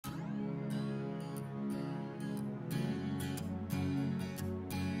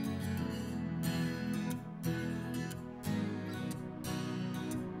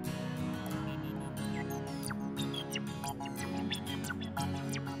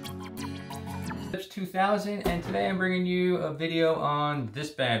2000, and today I'm bringing you a video on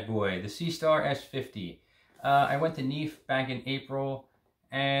this bad boy, the Seestar S50. I went to NEAF back in April,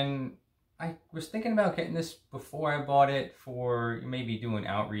 and I was thinking about getting this before I bought it for maybe doing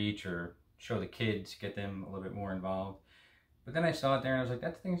outreach or show the kids, get them a little bit more involved. But then I saw it there and I was like,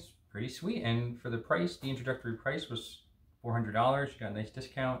 that thing's pretty sweet. And for the price, the introductory price was $400. You got a nice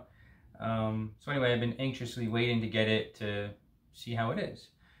discount. So anyway, I've been anxiously waiting to get it to see how it is.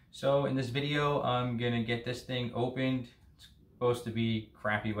 So in this video, I'm gonna get this thing opened. It's supposed to be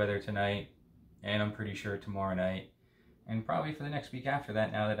crappy weather tonight, and I'm pretty sure tomorrow night, and probably for the next week after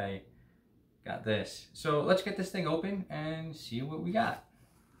that, now that I got this. So let's get this thing open and see what we got.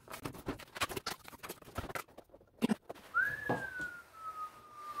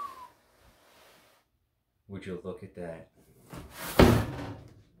 Would you look at that?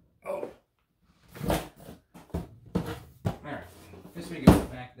 Oh! Alright, this we go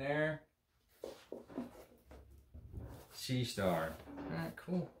back there. Seestar. Alright,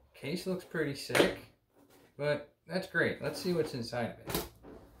 cool. Case looks pretty sick, but that's great. Let's see what's inside of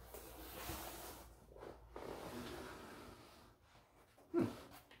it.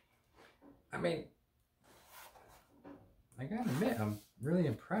 I mean, I gotta admit, I'm really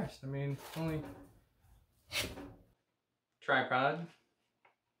impressed. I mean, it's only tripod.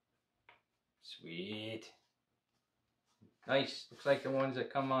 Sweet. Nice. Looks like the ones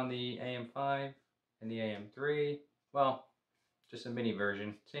that come on the AM5 and the AM3. Well, just a mini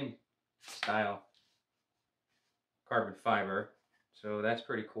version. Same style. Carbon fiber. So that's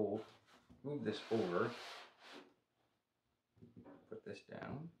pretty cool. Move this over. Put this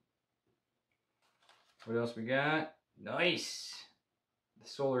down. What else we got? Nice! The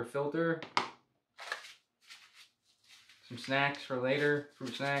solar filter. Some snacks for later.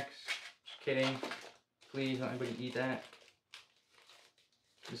 Fruit snacks. Just kidding. Please, don't anybody eat that.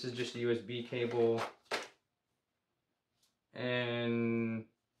 This is just a USB cable. And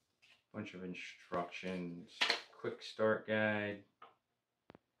a bunch of instructions. Quick start guide.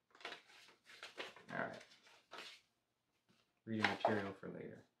 Alright. Reading material for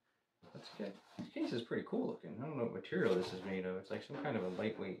later. Let's get, this case is pretty cool looking. I don't know what material this is made of. It's like some kind of a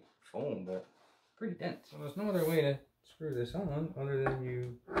lightweight foam, but pretty dense. So there's no other way to screw this on other than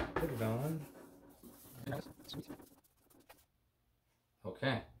you put it on.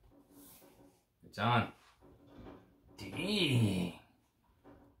 Okay. It's on. Dang.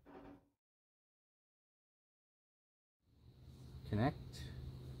 Connect.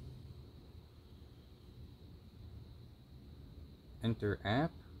 Enter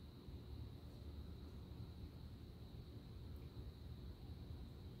app.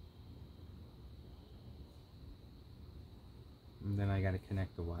 And then I got to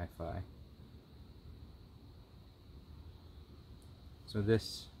connect the Wi-Fi. So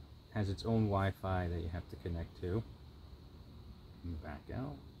this has its own Wi-Fi that you have to connect to. And back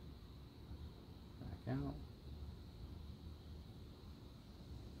out. Back out.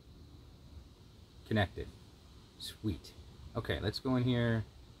 Connected. Sweet. Okay, let's go in here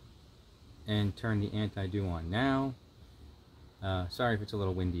and turn the anti-dew on now. Sorry if it's a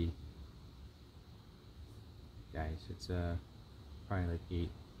little windy, guys. It's probably like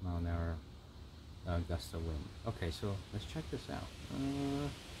 8-mile-an-hour gust of wind. Okay, so let's check this out.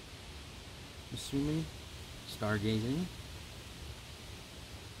 Assuming stargazing.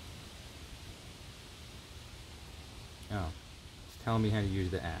 Oh, it's telling me how to use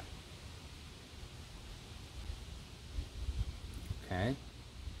the app. Okay.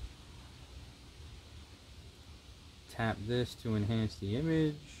 Tap this to enhance the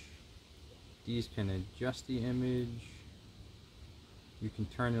image. These can adjust the image. You can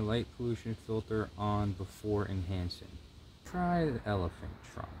turn the light pollution filter on before enhancing. Try the elephant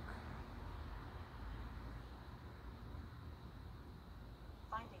trunk.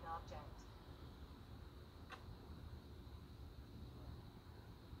 Finding object.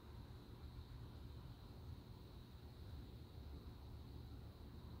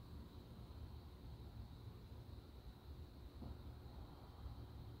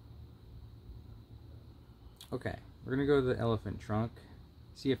 Okay, we're gonna go to the elephant trunk,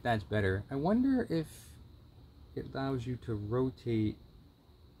 see if that's better. I wonder if it allows you to rotate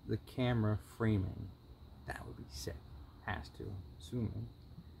the camera framing. That would be sick. Has to, assuming.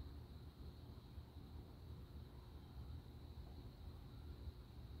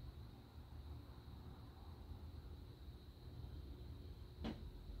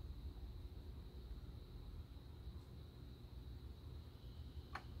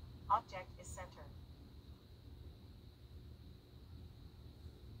 Object is centered.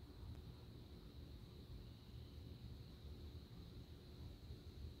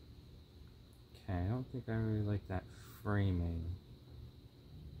 Okay, I don't think I really like that framing.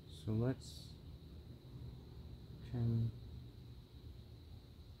 So let's go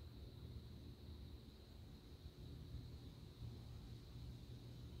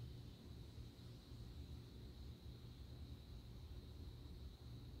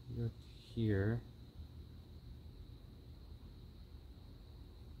to here.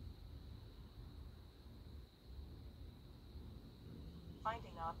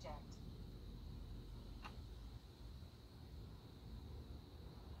 Finding object.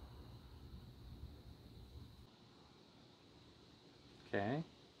 Okay.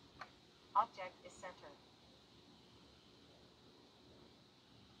 Object is centered.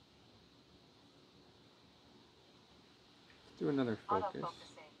 Let's do another focus.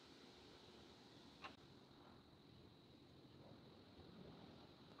 Autofocusing.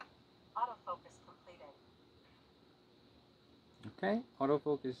 Autofocus completed. Okay,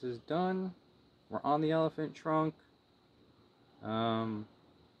 autofocus is done. We're on the elephant trunk. Am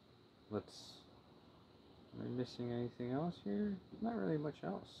I missing anything else here? Not really much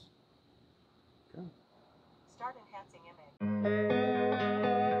else. Go. Start enhancing image.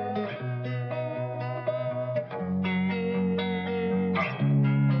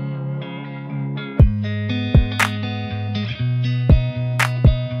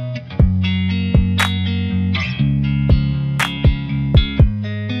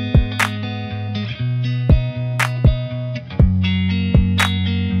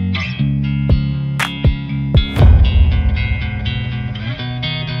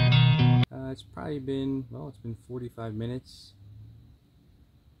 It's probably been, well, it's been 45 minutes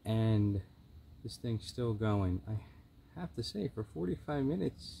and this thing's still going. I have to say, for 45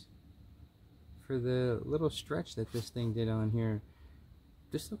 minutes, for the little stretch that this thing did on here,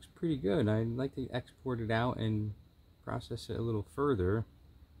 this looks pretty good. I'd like to export it out and process it a little further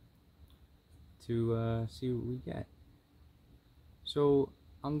to see what we get. So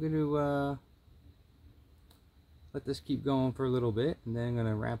I'm going to let this keep going for a little bit, and then I'm going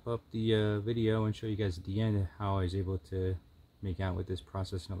to wrap up the video and show you guys at the end how I was able to make out with this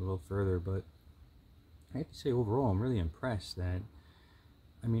processing a little further. But I have to say, overall, I'm really impressed that,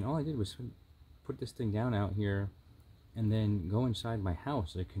 I mean, all I did was put this thing down out here and then go inside my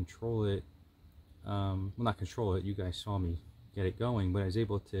house. I control it, well, not control it, you guys saw me get it going, but I was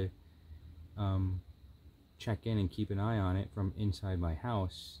able to check in and keep an eye on it from inside my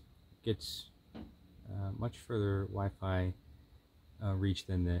house. It gets much further Wi-Fi reach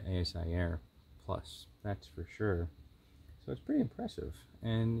than the ASI Air Plus, that's for sure. So it's pretty impressive,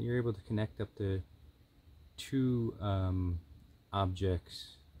 and you're able to connect up to two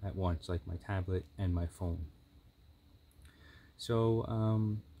objects at once, like my tablet and my phone. So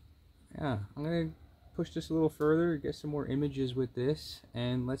yeah, I'm gonna push this a little further, get some more images with this,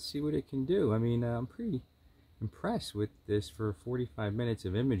 and let's see what it can do. I mean, I'm pretty impressed with this for 45 minutes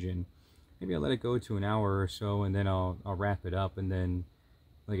of imaging. Maybe I'll let it go to an hour or so, and then I'll wrap it up, and then,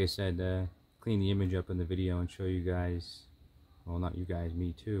 like I said, clean the image up in the video and show you guys, well, not you guys,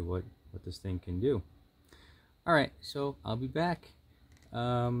 me too, what this thing can do. Alright, so I'll be back.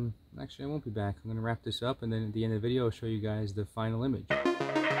 Actually, I won't be back. I'm going to wrap this up, and then at the end of the video, I'll show you guys the final image.